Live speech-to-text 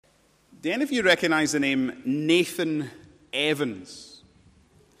Do any of you recognize the name Nathan Evans?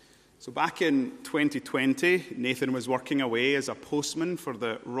 So back in 2020, Nathan was working away as a postman for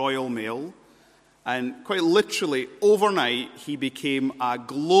the Royal Mail, and quite literally overnight he became a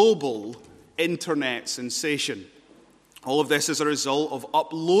global internet sensation. All of this as a result of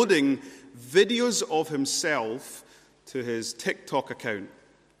uploading videos of himself to his TikTok account,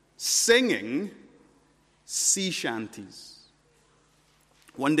 singing sea shanties.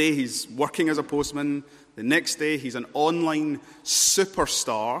 One day he's working as a postman, the next day he's an online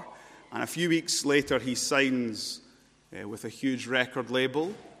superstar, and a few weeks later he signs with a huge record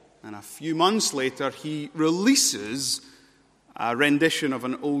label, and a few months later he releases a rendition of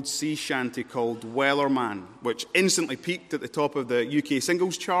an old sea shanty called Wellerman, which instantly peaked at the top of the UK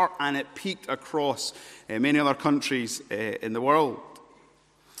singles chart, and it peaked across many other countries in the world.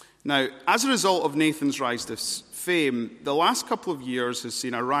 Now, as a result of Nathan's rise to fame, the last couple of years has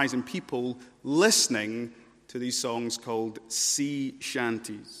seen a rise in people listening to these songs called sea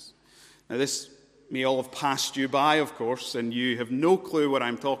shanties. Now, this may all have passed you by, of course, and you have no clue what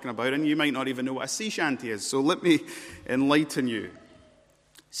I'm talking about, and you might not even know what a sea shanty is, so let me enlighten you.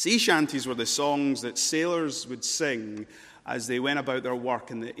 Sea shanties were the songs that sailors would sing as they went about their work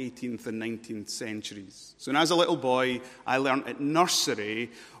in the 18th and 19th centuries. So as a little boy, I learnt at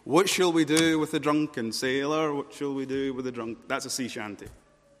nursery, what shall we do with the drunken sailor? What shall we do with the drunk? That's a sea shanty.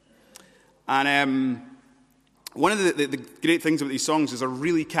 And one of the great things about these songs is they're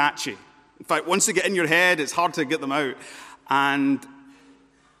really catchy. In fact, once they get in your head, it's hard to get them out. And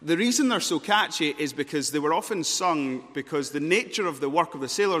the reason they're so catchy is because they were often sung because the nature of the work of the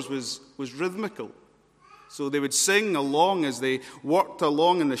sailors was rhythmical. So they would sing along as they worked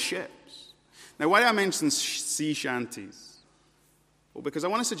along in the ships. Now, why do I mention sea shanties? Well, because I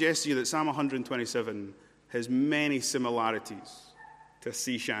want to suggest to you that Psalm 127 has many similarities to a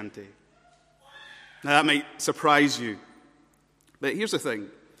sea shanty. Now, that might surprise you. But here's the thing.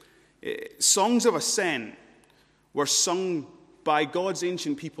 Songs of ascent were sung by God's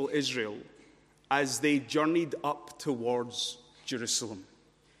ancient people, Israel, as they journeyed up towards Jerusalem.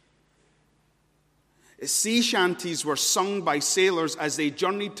 Sea shanties were sung by sailors as they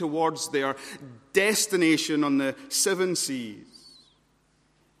journeyed towards their destination on the seven seas.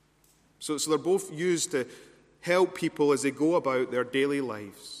 So they're both used to help people as they go about their daily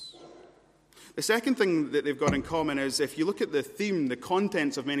lives. The second thing that they've got in common is if you look at the theme, the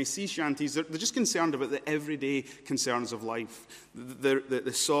contents of many sea shanties, they're just concerned about the everyday concerns of life.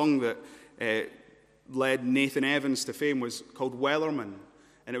 The song that led Nathan Evans to fame was called Wellerman.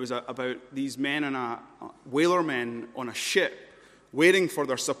 And it was about these men whalermen on a ship, waiting for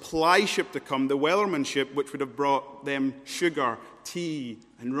their supply ship to come, the Wellerman ship, which would have brought them sugar, tea,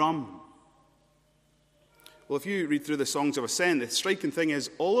 and rum. Well, if you read through the Songs of Ascent, the striking thing is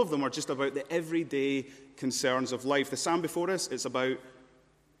all of them are just about the everyday concerns of life. The psalm before us, it's about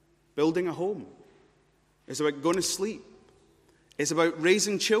building a home. It's about going to sleep. It's about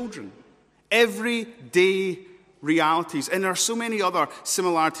raising children. Everyday realities. And there are so many other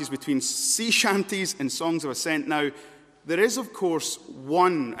similarities between sea shanties and Songs of Ascent. Now, there is, of course,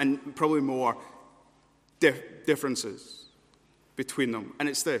 one, and probably more, differences between them. And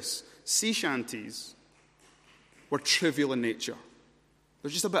it's this. Sea shanties were trivial in nature.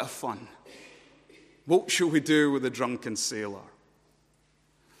 They're just a bit of fun. What shall we do with a drunken sailor?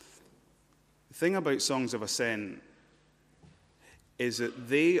 The thing about Songs of Ascent is that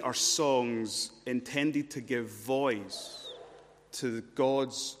they are songs intended to give voice to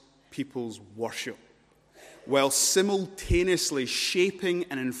God's people's worship, while simultaneously shaping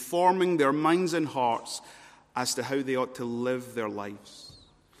and informing their minds and hearts as to how they ought to live their lives.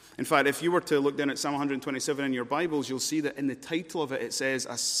 In fact, if you were to look down at Psalm 127 in your Bibles, you'll see that in the title of it, it says,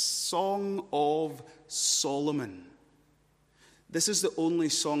 A Song of Solomon. This is the only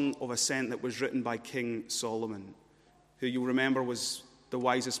song of ascent that was written by King Solomon, who you'll remember was the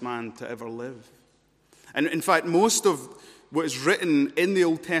wisest man to ever live. And in fact, most of what is written in the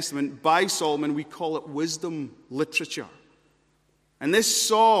Old Testament by Solomon, we call it wisdom literature. And this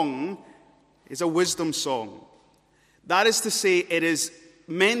song is a wisdom song. That is to say, it is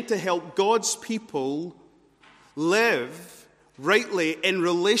meant to help God's people live rightly in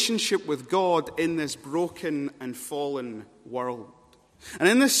relationship with God in this broken and fallen world. And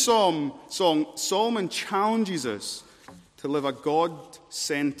in this song, Solomon challenges us to live a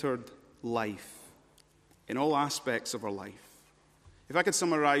God-centered life in all aspects of our life. If I could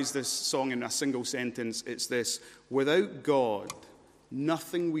summarize this song in a single sentence, it's this: without God,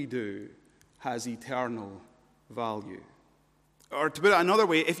 nothing we do has eternal value. Or to put it another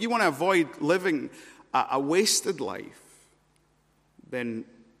way, if you want to avoid living a wasted life, then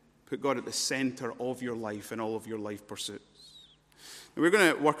Put God at the center of your life and all of your life pursuits. Now, we're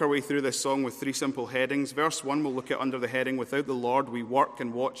going to work our way through this song with three simple headings. Verse 1, we'll look at under the heading, without the Lord we work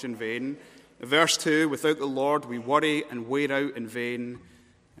and watch in vain. Verse 2, without the Lord we worry and wait out in vain.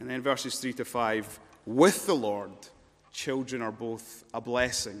 And then verses 3 to 5, with the Lord, children are both a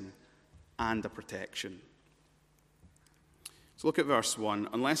blessing and a protection. So look at verse 1.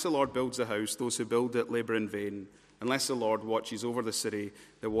 Unless the Lord builds a house, those who build it labor in vain. Unless the Lord watches over the city,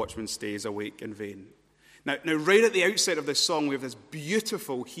 the watchman stays awake in vain. Now, right at the outset of this song, we have this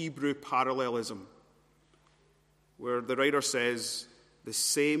beautiful Hebrew parallelism where the writer says the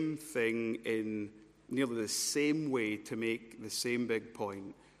same thing in nearly the same way to make the same big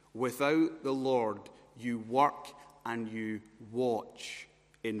point. Without the Lord, you work and you watch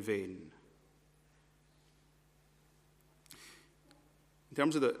in vain. In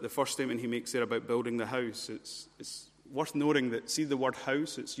terms of the first statement he makes there about building the house, it's worth noting that, see the word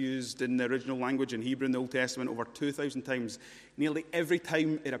house, it's used in the original language in Hebrew in the Old Testament over 2,000 times. Nearly every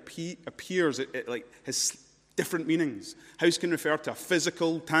time it appears, it has different meanings. House can refer to a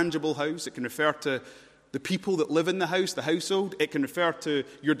physical, tangible house. It can refer to the people that live in the house, the household. It can refer to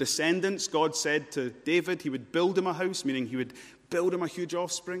your descendants. God said to David he would build him a house, meaning he would build him a huge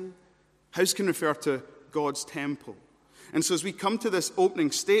offspring. House can refer to God's temple. And so as we come to this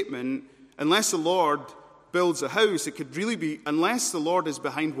opening statement, unless the Lord builds a house, it could really be unless the Lord is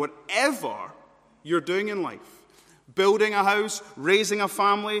behind whatever you're doing in life. Building a house, raising a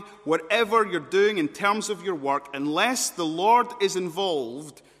family, whatever you're doing in terms of your work, unless the Lord is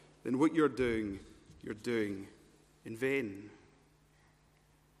involved, then what you're doing in vain.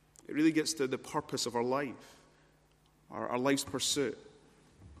 It really gets to the purpose of our life, our life's pursuit.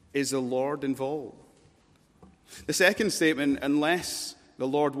 Is the Lord involved? The second statement, unless the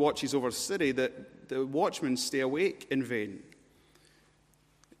Lord watches over the city, that the watchmen stay awake in vain.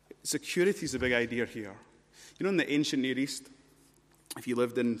 Security is a big idea here. You know, in the ancient Near East, if you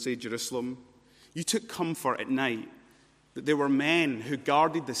lived in, say, Jerusalem, you took comfort at night that there were men who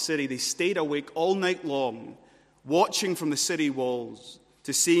guarded the city. They stayed awake all night long, watching from the city walls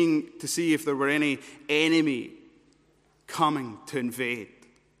to see if there were any enemy coming to invade.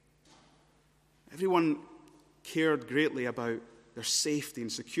 Everyone cared greatly about their safety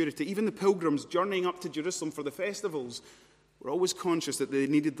and security. Even the pilgrims journeying up to Jerusalem for the festivals were always conscious that they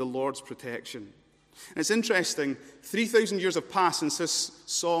needed the Lord's protection. And it's interesting, 3,000 years have passed since this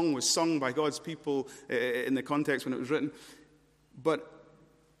song was sung by God's people in the context when it was written, but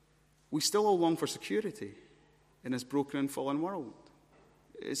we still all long for security in this broken and fallen world.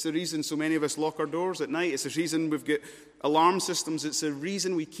 It's the reason so many of us lock our doors at night. It's the reason we've got alarm systems. It's the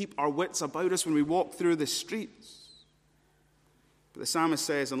reason we keep our wits about us when we walk through the streets. But the psalmist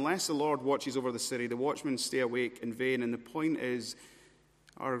says, unless the Lord watches over the city, the watchmen stay awake in vain. And the point is,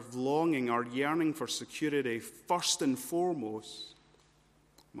 our longing, our yearning for security, first and foremost,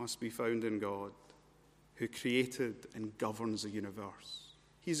 must be found in God, who created and governs the universe.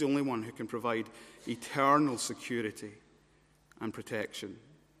 He's the only one who can provide eternal security and protection.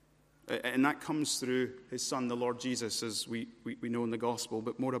 And that comes through his Son, the Lord Jesus, as we know in the gospel,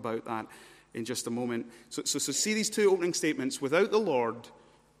 but more about that in just a moment. So see these two opening statements. Without the Lord,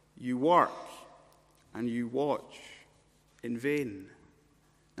 you work and you watch in vain.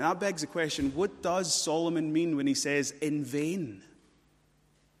 Now that begs the question, what does Solomon mean when he says in vain?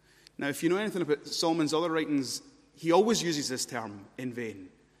 Now, if you know anything about Solomon's other writings, he always uses this term, in vain.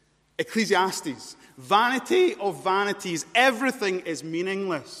 Ecclesiastes, vanity of vanities, everything is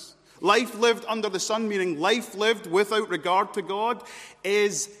meaningless. Life lived under the sun, meaning life lived without regard to God,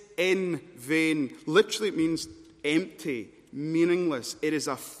 is in vain. Literally, it means empty, meaningless. It is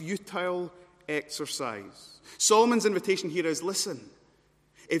a futile exercise. Solomon's invitation here is, listen,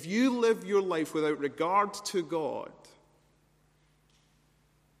 if you live your life without regard to God,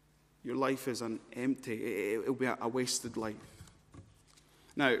 your life is an empty. It will be a wasted life.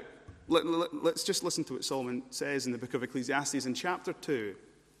 Now, let's just listen to what Solomon says in the book of Ecclesiastes. In chapter 2,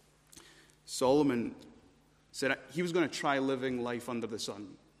 Solomon said he was going to try living life under the sun.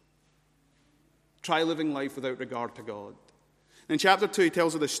 Try living life without regard to God. In chapter 2, he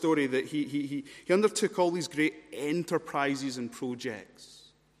tells of the story that he undertook all these great enterprises and projects.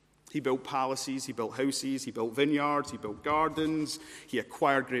 He built palaces, he built houses, he built vineyards, he built gardens, he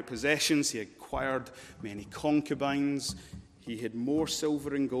acquired great possessions, he acquired many concubines. He had more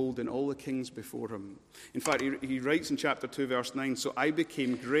silver and gold than all the kings before him. In fact, he writes in chapter 2, verse 9, so I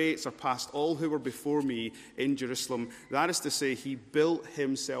became great, surpassed all who were before me in Jerusalem. That is to say, he built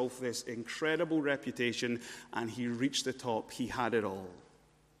himself this incredible reputation, and he reached the top. He had it all.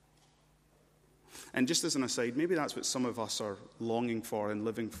 And just as an aside, maybe that's what some of us are longing for and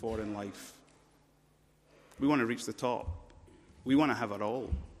living for in life. We want to reach the top. We want to have it all.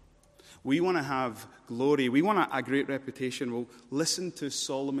 We want to have glory. We want a great reputation. Well, listen to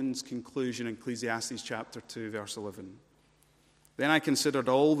Solomon's conclusion in Ecclesiastes chapter 2, verse 11. Then I considered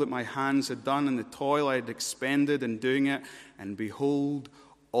all that my hands had done and the toil I had expended in doing it, and behold,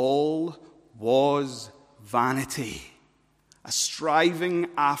 all was vanity, a striving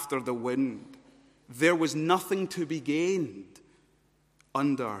after the wind. There was nothing to be gained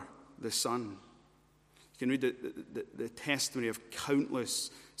under the sun. You can read the testimony of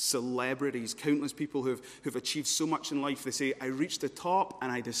countless celebrities, countless people who've achieved so much in life. They say, I reached the top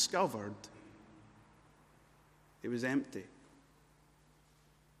and I discovered it was empty.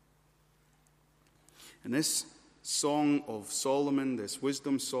 And this song of Solomon, this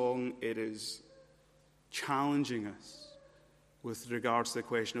wisdom song, it is challenging us with regards to the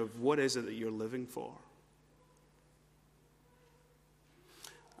question of what is it that you're living for?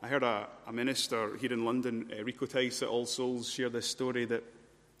 I heard a minister here in London, Rico Tice at All Souls, share this story that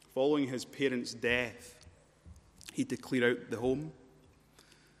following his parents' death, he had to clear out the home.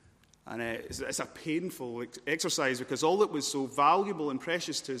 And it's a painful exercise because all that was so valuable and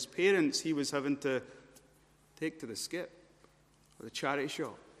precious to his parents, he was having to take to the skip or the charity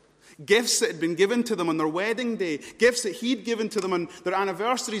shop. Gifts that had been given to them on their wedding day, gifts that he'd given to them on their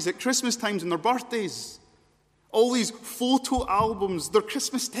anniversaries, at Christmas times and their birthdays. All these photo albums, their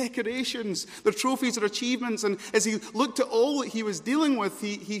Christmas decorations, their trophies, their achievements. And as he looked at all that he was dealing with,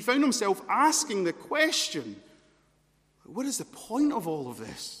 he found himself asking the question, what is the point of all of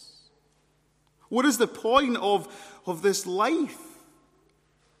this? What is the point of this life?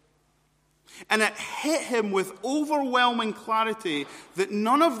 And it hit him with overwhelming clarity that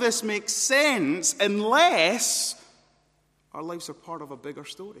none of this makes sense unless our lives are part of a bigger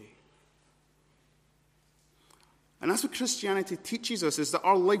story. And that's what Christianity teaches us, is that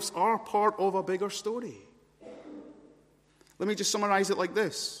our lives are part of a bigger story. Let me just summarize it like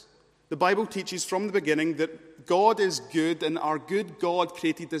this. The Bible teaches from the beginning that God is good, and our good God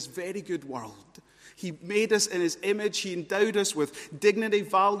created this very good world. He made us in his image. He endowed us with dignity,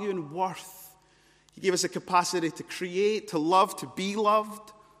 value, and worth. He gave us a capacity to create, to love, to be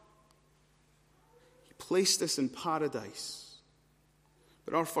loved. He placed us in paradise.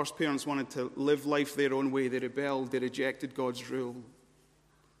 But our first parents wanted to live life their own way. They rebelled. They rejected God's rule.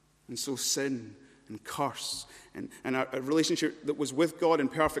 And so sin and curse and a relationship that was with God in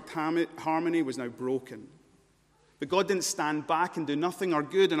perfect harmony was now broken. But God didn't stand back and do nothing. Our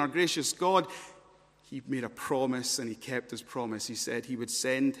good and our gracious God, he made a promise and he kept his promise. He said he would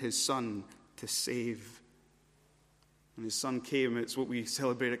send his son to save. And his son came. It's what we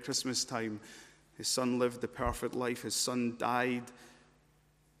celebrate at Christmas time. His son lived the perfect life. His son died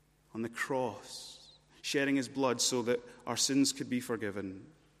on the cross, shedding his blood so that our sins could be forgiven.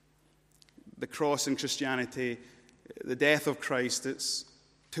 The cross in Christianity, the death of Christ,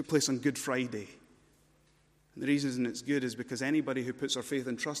 took place on Good Friday. And the reason it's good is because anybody who puts our faith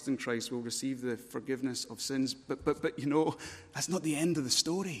and trust in Christ will receive the forgiveness of sins. But you know, that's not the end of the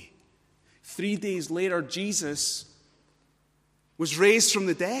story. 3 days later, Jesus was raised from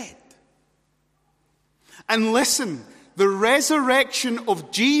the dead. And listen, the resurrection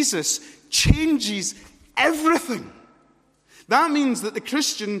of Jesus changes everything. That means that the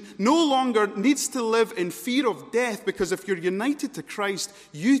Christian no longer needs to live in fear of death, because if you're united to Christ,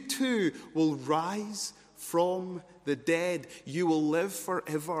 you too will rise from the dead. You will live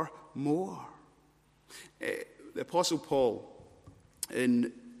forevermore. The Apostle Paul,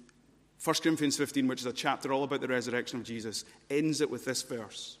 in 1 Corinthians 15, which is a chapter all about the resurrection of Jesus, ends it with this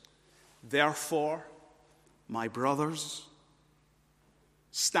verse. Therefore, my brothers,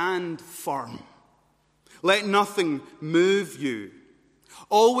 stand firm. Let nothing move you.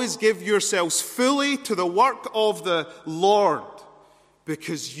 Always give yourselves fully to the work of the Lord,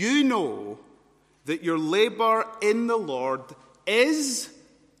 because you know that your labor in the Lord is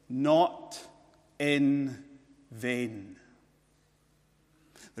not in vain.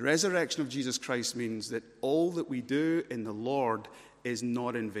 The resurrection of Jesus Christ means that all that we do in the Lord is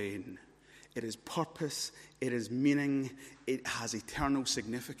not in vain. It is purpose, it is meaning, it has eternal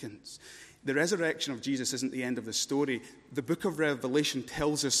significance. The resurrection of Jesus isn't the end of the story. The book of Revelation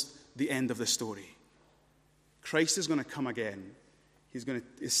tells us the end of the story. Christ is going to come again. He's going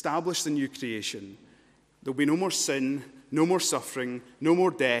to establish the new creation. There'll be no more sin, no more suffering, no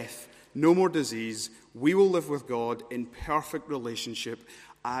more death, no more disease. We will live with God in perfect relationship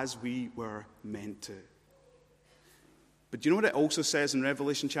as we were meant to. But do you know what it also says in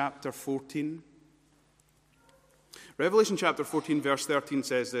Revelation chapter 14? Revelation chapter 14, verse 13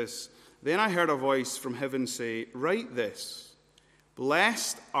 says this: Then I heard a voice from heaven say, "Write this: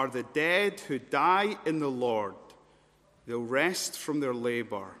 Blessed are the dead who die in the Lord. They'll rest from their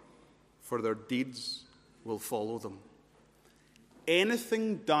labor, for their deeds will follow them."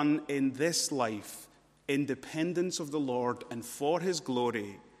 Anything done in this life in dependence of the Lord and for his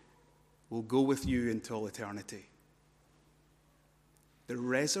glory will go with you until eternity. The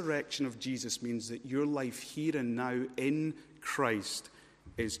resurrection of Jesus means that your life here and now in Christ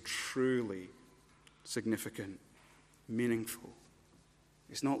is truly significant, meaningful.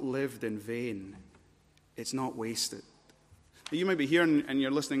 It's not lived in vain. It's not wasted. You might be here and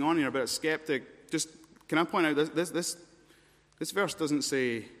you're listening on and you're a bit skeptic. Just, can I point out, this verse doesn't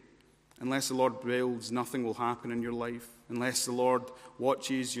say, unless the Lord wills, nothing will happen in your life. Unless the Lord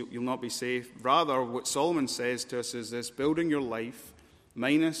watches, you'll not be safe. Rather, what Solomon says to us is this: building your life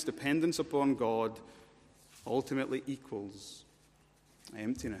minus dependence upon God ultimately equals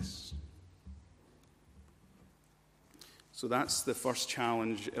emptiness. So that's the first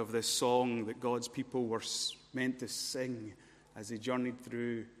challenge of this song that God's people were meant to sing as they journeyed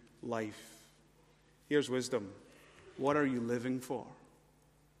through life. Here's wisdom. What are you living for?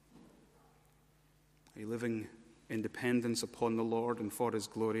 Are you living in dependence upon the Lord and for his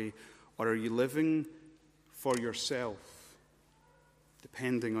glory? Or are you living for yourself,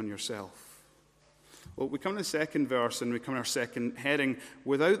 depending on yourself? Well, we come to the second verse and we come to our second heading.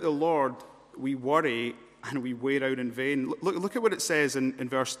 Without the Lord, we worry and we wear out in vain. Look at what it says in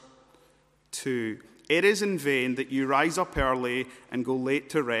verse 2. It is in vain that you rise up early and go late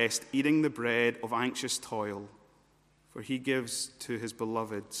to rest, eating the bread of anxious toil, for he gives to his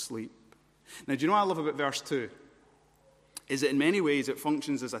beloved sleep. Now, do you know what I love about verse 2? Is that in many ways it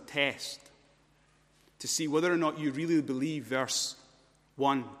functions as a test to see whether or not you really believe verse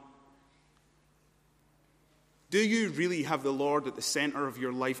 1. Do you really have the Lord at the center of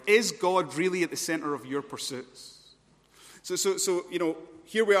your life? Is God really at the center of your pursuits? So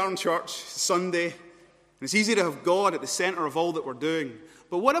here we are in church, Sunday, and it's easy to have God at the center of all that we're doing.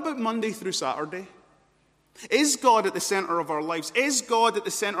 But what about Monday through Saturday? Is God at the center of our lives? Is God at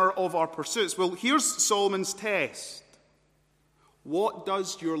the center of our pursuits? Well, here's Solomon's test. What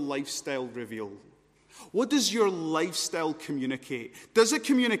does your lifestyle reveal? What does your lifestyle communicate? Does it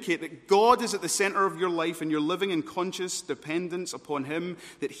communicate that God is at the center of your life and you're living in conscious dependence upon him,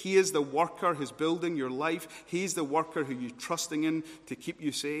 that he is the worker who's building your life, he's the worker who you're trusting in to keep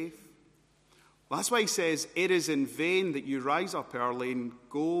you safe? Well, that's why he says, it is in vain that you rise up early and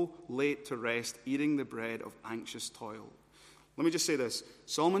go late to rest, eating the bread of anxious toil. Let me just say this.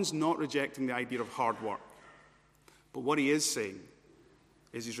 Solomon's not rejecting the idea of hard work. But what he is saying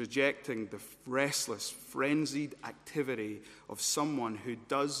is he's rejecting the restless, frenzied activity of someone who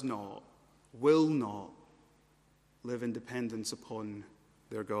does not, will not, live in dependence upon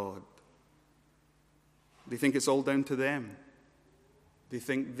their God. They think it's all down to them. They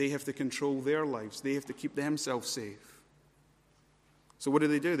think they have to control their lives. They have to keep themselves safe. So what do?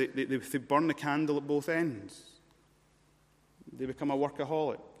 They burn the candle at both ends. They become a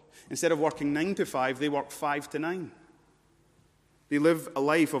workaholic. Instead of working 9 to 5, they work 5 to 9. They live a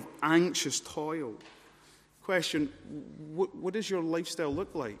life of anxious toil. Question, what does your lifestyle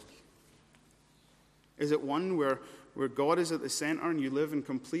look like? Is it one where God is at the center and you live in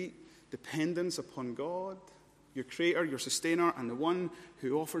complete dependence upon God, your creator, your sustainer, and the one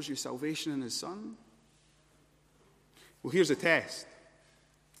who offers you salvation in his Son? Well, here's a test.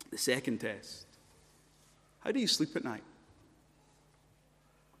 The second test. How do you sleep at night?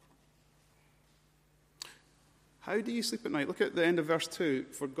 How do you sleep at night? Look at the end of verse 2.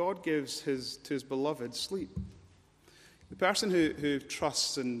 For God gives to his beloved sleep. The person who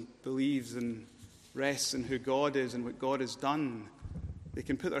trusts and believes and rests in who God is and what God has done, they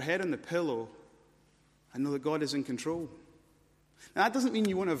can put their head on the pillow and know that God is in control. Now, that doesn't mean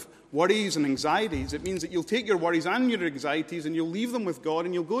you won't have worries and anxieties. It means that you'll take your worries and your anxieties and you'll leave them with God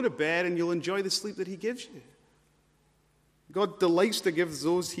and you'll go to bed and you'll enjoy the sleep that he gives you. God delights to give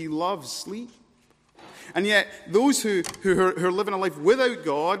those he loves sleep. And yet, those who are living a life without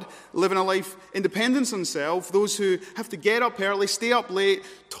God, living a life in dependence on self, those who have to get up early, stay up late,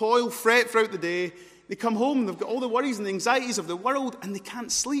 toil, fret throughout the day, they come home and they've got all the worries and the anxieties of the world and they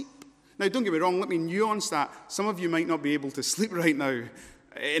can't sleep. Now, don't get me wrong, let me nuance that. Some of you might not be able to sleep right now.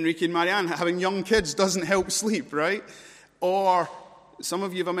 Enrique and Marianne, having young kids doesn't help sleep, right? Or some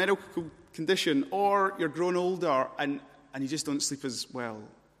of you have a medical condition, or you're grown older and you just don't sleep as well.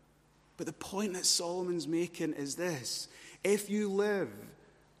 But the point that Solomon's making is this. If you live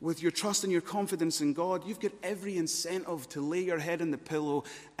with your trust and your confidence in God, you've got every incentive to lay your head on the pillow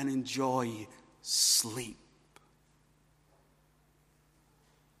and enjoy sleep.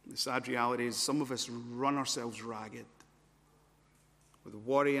 The sad reality is some of us run ourselves ragged with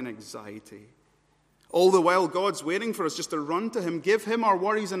worry and anxiety. All the while, God's waiting for us just to run to him, give him our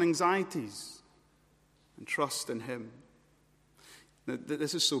worries and anxieties, and trust in him. Now,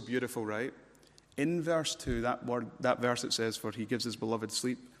 this is so beautiful, right? In verse 2, that verse that says, for he gives his beloved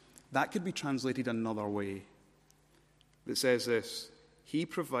sleep, that could be translated another way. It says this, he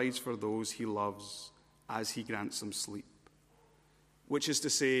provides for those he loves as he grants them sleep. Which is to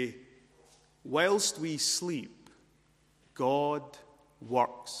say, whilst we sleep, God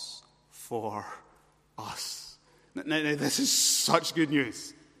works for us. Now, this is such good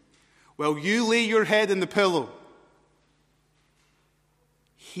news. While you lay your head in the pillow,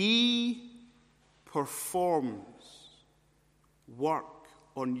 he performs work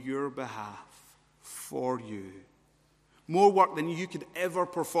on your behalf for you. More work than you could ever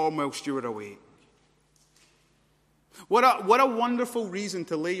perform whilst you were awake. What a wonderful reason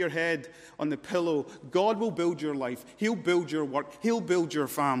to lay your head on the pillow. God will build your life. He'll build your work. He'll build your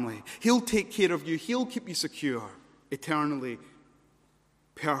family. He'll take care of you. He'll keep you secure, eternally,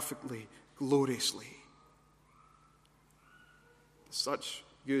 perfectly, gloriously. Such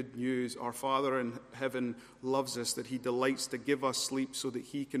good news. Our Father in heaven loves us, that he delights to give us sleep so that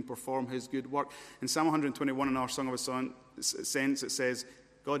he can perform his good work. In Psalm 121 in our Song of Ascents, it says,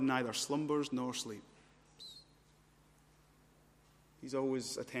 God neither slumbers nor sleeps. He's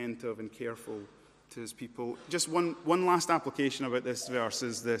always attentive and careful to his people. Just one last application about this verse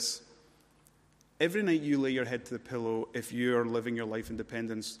is this. Every night you lay your head to the pillow, if you're living your life in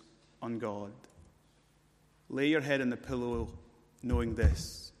dependence on God, lay your head in the pillow knowing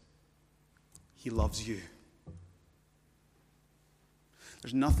this. He loves you.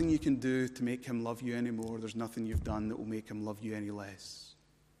 There's nothing you can do to make him love you anymore. There's nothing you've done that will make him love you any less.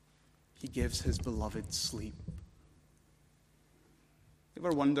 He gives his beloved sleep. You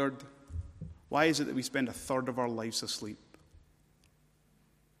ever wondered, why is it that we spend a third of our lives asleep?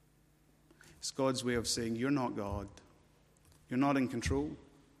 It's God's way of saying, you're not God. You're not in control.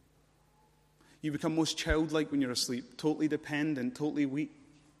 You become most childlike when you're asleep, totally dependent, totally weak.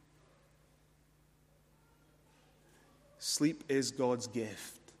 Sleep is God's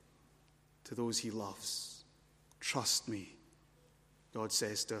gift to those he loves. Trust me, God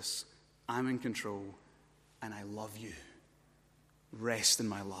says to us, I'm in control and I love you. Rest in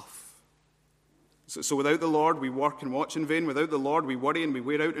my love. So without the Lord, we work and watch in vain. Without the Lord, we worry and we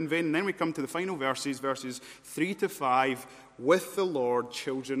wear out in vain. And then we come to the final verses 3 to 5. With the Lord,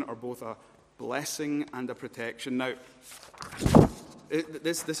 children are both a blessing and a protection. Now,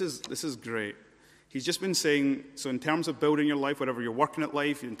 this is great. He's just been saying, so in terms of building your life, whatever you're working at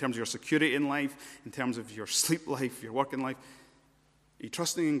life, in terms of your security in life, in terms of your sleep life, your working life, are you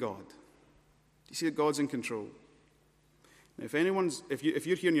trusting in God? Do you see that God's in control? Now, if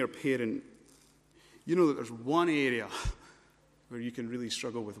you're here and you're a parent, you know that there's one area where you can really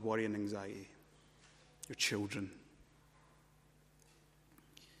struggle with worry and anxiety. Your children.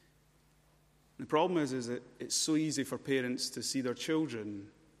 The problem is that it's so easy for parents to see their children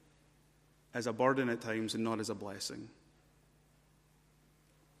as a burden at times and not as a blessing.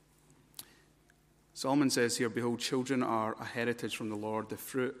 Solomon says here, behold, children are a heritage from the Lord, the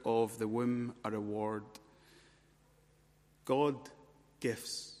fruit of the womb a reward. God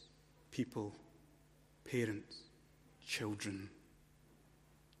gifts people, parents, children.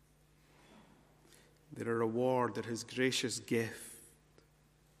 They're a reward, they're his gracious gift.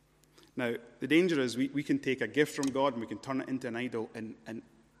 Now, the danger is we can take a gift from God and we can turn it into an idol. And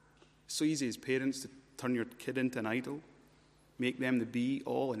it's so easy as parents to turn your kid into an idol, make them the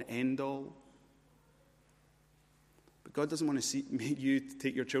be-all and end-all. But God doesn't want to make you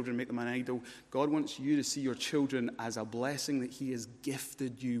take your children and make them an idol. God wants you to see your children as a blessing that he has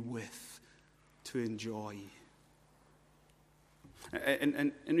gifted you with to enjoy.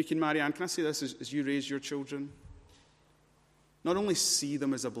 And Enrique and Marianne, can I say this as you raise your children? Not only see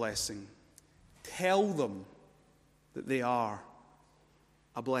them as a blessing, tell them that they are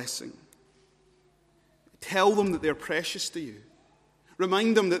a blessing. Tell them that they're precious to you.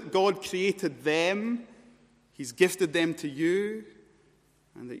 Remind them that God created them, he's gifted them to you,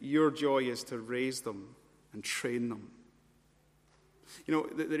 and that your joy is to raise them and train them. You know,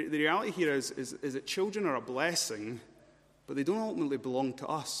 the reality here is that children are a blessing, but they don't ultimately belong to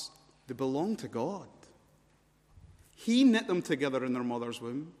us. They belong to God. He knit them together in their mother's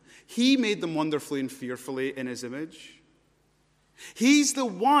womb. He made them wonderfully and fearfully in his image. He's the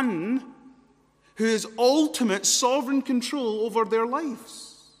one who has ultimate sovereign control over their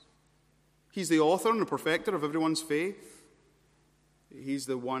lives. He's the author and the perfecter of everyone's faith. He's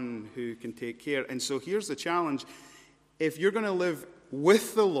the one who can take care. And so here's the challenge. If you're going to live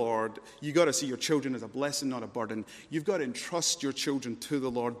with the Lord, you've got to see your children as a blessing, not a burden. You've got to entrust your children to the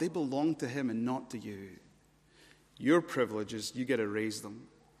Lord. They belong to him and not to you. Your privilege is you get to raise them.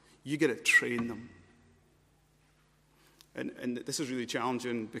 You get to train them. And this is really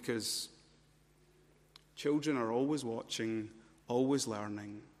challenging because children are always watching, always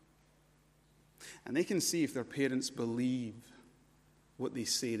learning. And they can see if their parents believe what they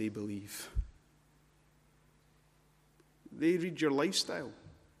say they believe. They read your lifestyle.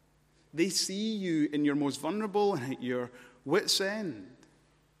 They see you in your most vulnerable and at your wit's end.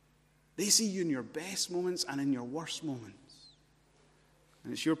 They see you in your best moments and in your worst moments.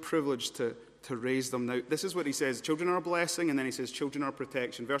 And it's your privilege to raise them. Now, this is what he says. Children are a blessing, and then he says children are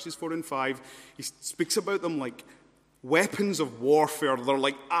protection. Verses 4 and 5, he speaks about them like weapons of warfare. They're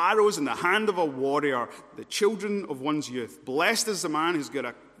like arrows in the hand of a warrior, the children of one's youth. Blessed is the man who's got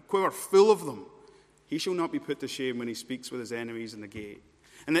a quiver full of them. He shall not be put to shame when he speaks with his enemies in the gate.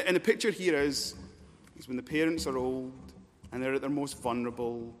 And the picture here is when the parents are old and they're at their most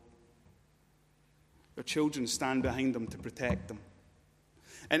vulnerable, their children stand behind them to protect them.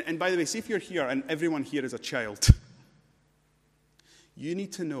 And by the way, see if you're here and everyone here is a child, you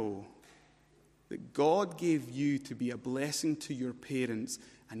need to know that God gave you to be a blessing to your parents,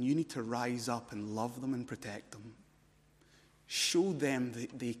 and you need to rise up and love them and protect them. Show them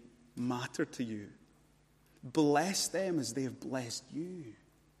that they matter to you. Bless them as they have blessed you.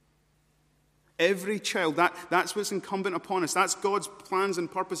 Every child, that's what's incumbent upon us. That's God's plans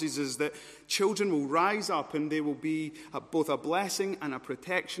and purposes, is that children will rise up and they will be both a blessing and a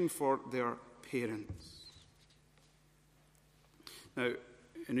protection for their parents. Now,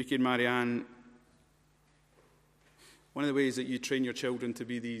 Enrique and Marianne, one of the ways that you train your children to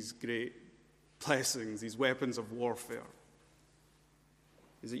be these great blessings, these weapons of warfare,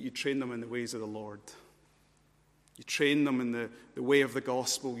 is that you train them in the ways of the Lord. You train them in the way of the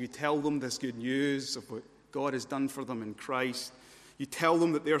gospel. You tell them this good news of what God has done for them in Christ. You tell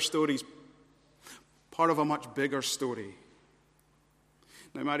them that their story is part of a much bigger story.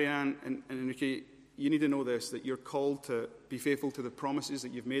 Now, Marianne and Enrique, you need to know this, that you're called to be faithful to the promises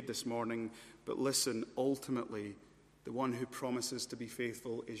that you've made this morning. But listen, ultimately, the one who promises to be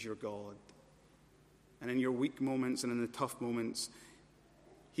faithful is your God. And in your weak moments and in the tough moments,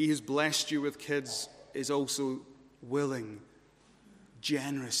 he who's blessed you with kids is also willing,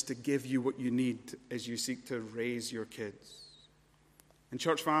 generous to give you what you need as you seek to raise your kids. And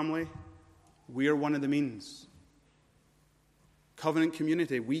church family, we are one of the means. Covenant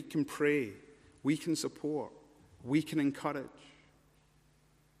community, we can pray, we can support, we can encourage,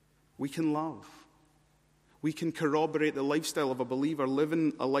 we can love, we can corroborate the lifestyle of a believer,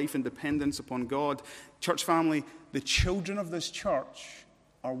 living a life in dependence upon God. Church family, the children of this church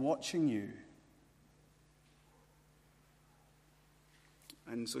are watching you.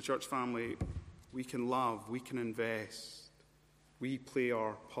 And so, church family, we can love, we can invest, we play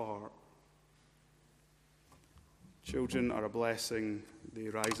our part. Children are a blessing, they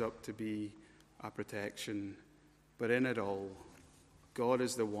rise up to be a protection. But in it all, God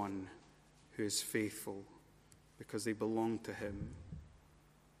is the one who is faithful because they belong to him.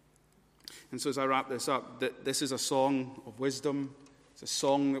 And so as I wrap this up, this is a song of wisdom. It's a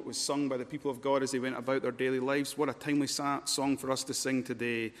song that was sung by the people of God as they went about their daily lives. What a timely song for us to sing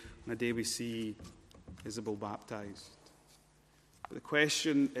today on the day we see Isabel baptized. But the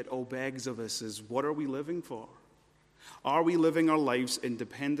question it all begs of us is, what are we living for? Are we living our lives in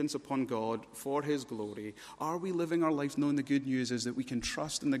dependence upon God for his glory? Are we living our lives knowing the good news is that we can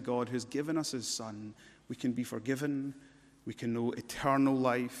trust in the God who has given us his Son? We can be forgiven. We can know eternal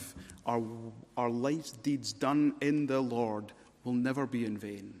life. Our life's deeds done in the Lord will never be in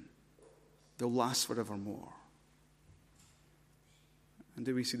vain. They'll last forevermore. And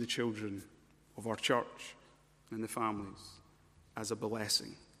do we see the children of our church and the families as a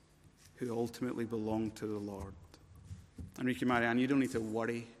blessing who ultimately belong to the Lord? Enrique, Marianne, you don't need to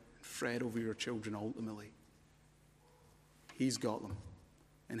worry and fret over your children ultimately. He's got them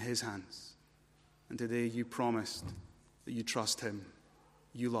in his hands. And today you promised that you trust him,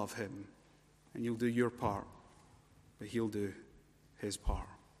 you love him, and you'll do your part, but he'll do his part.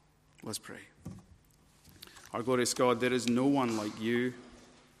 Let's pray. Our glorious God, there is no one like you.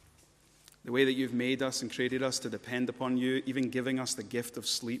 The way that you've made us and created us to depend upon you, even giving us the gift of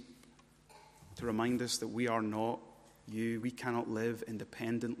sleep to remind us that we are not you. We cannot live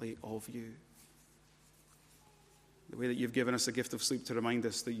independently of you. The way that you've given us the gift of sleep to remind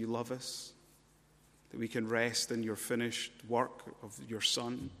us that you love us, that we can rest in your finished work of your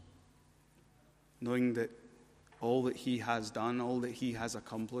Son, knowing that all that he has done, all that he has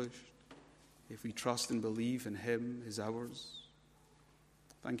accomplished, if we trust and believe in him, is ours.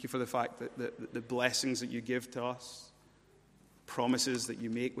 Thank you for the fact that the blessings that you give to us, promises that you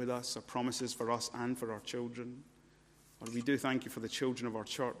make with us, are promises for us and for our children. Lord, we do thank you for the children of our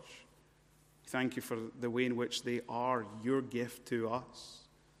church. Thank you for the way in which they are your gift to us.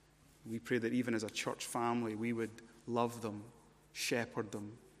 We pray that even as a church family, we would love them, shepherd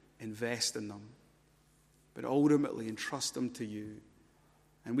them, invest in them, but ultimately entrust them to you.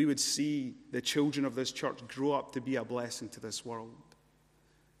 And we would see the children of this church grow up to be a blessing to this world.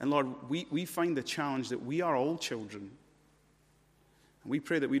 And Lord, we find the challenge that we are all children. And we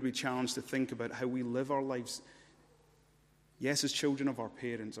pray that we'd be challenged to think about how we live our lives, yes, as children of our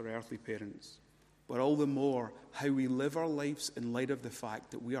parents, our earthly parents, but all the more how we live our lives in light of the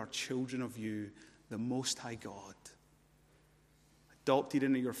fact that we are children of you, the Most High God, adopted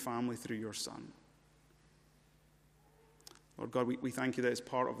into your family through your Son. Lord God, we thank you that as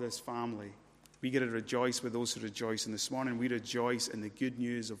part of this family, we get to rejoice with those who rejoice. And this morning we rejoice in the good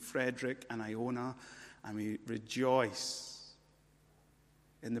news of Frederick and Iona, and we rejoice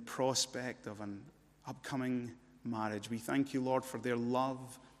in the prospect of an upcoming marriage. We thank you, Lord, for their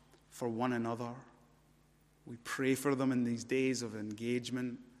love for one another. We pray for them in these days of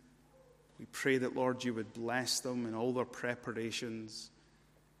engagement. We pray that, Lord, you would bless them in all their preparations.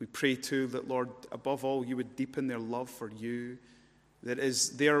 We pray, too, that, Lord, above all, you would deepen their love for you. That as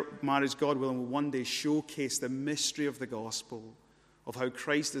their marriage, God willing, will one day showcase the mystery of the gospel, of how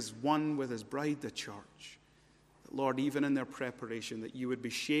Christ is one with his bride, the church. That, Lord, even in their preparation, that you would be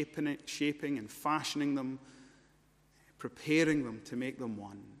shaping and fashioning them, preparing them to make them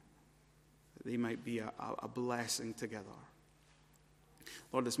one, that they might be a blessing together.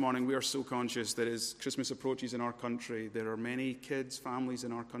 Lord, this morning we are so conscious that as Christmas approaches in our country, there are many kids, families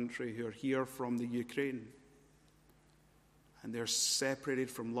in our country who are here from the Ukraine. And they're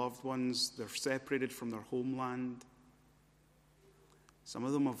separated from loved ones. They're separated from their homeland. Some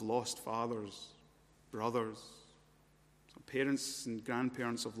of them have lost fathers, brothers. Some parents and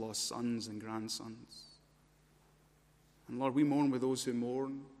grandparents have lost sons and grandsons. And Lord, we mourn with those who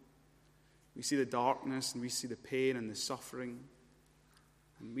mourn. We see the darkness and we see the pain and the suffering.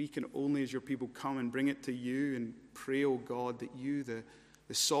 And we can only, as your people, come and bring it to you and pray, oh God, that you, the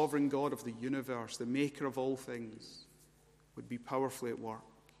sovereign God of the universe, the maker of all things, would be powerfully at work.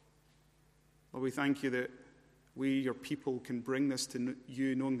 Lord, we thank you that we, your people, can bring this to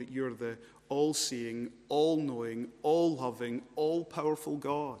you, knowing that you're the all-seeing, all-knowing, all-loving, all-powerful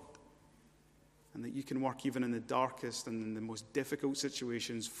God, and that you can work even in the darkest and in the most difficult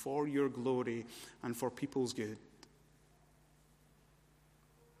situations for your glory and for people's good.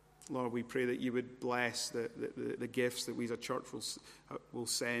 Lord, we pray that you would bless the gifts that we as a church will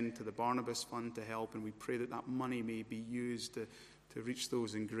send to the Barnabas Fund to help, and we pray that that money may be used to reach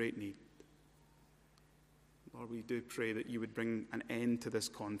those in great need. Lord, we do pray that you would bring an end to this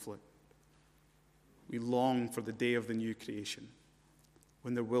conflict. We long for the day of the new creation,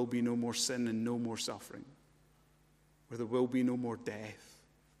 when there will be no more sin and no more suffering, where there will be no more death.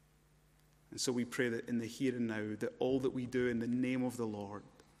 And so we pray that in the here and now, that all that we do in the name of the Lord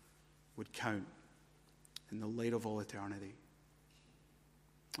would count in the light of all eternity.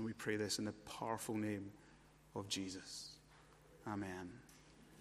 And we pray this in the powerful name of Jesus. Amen.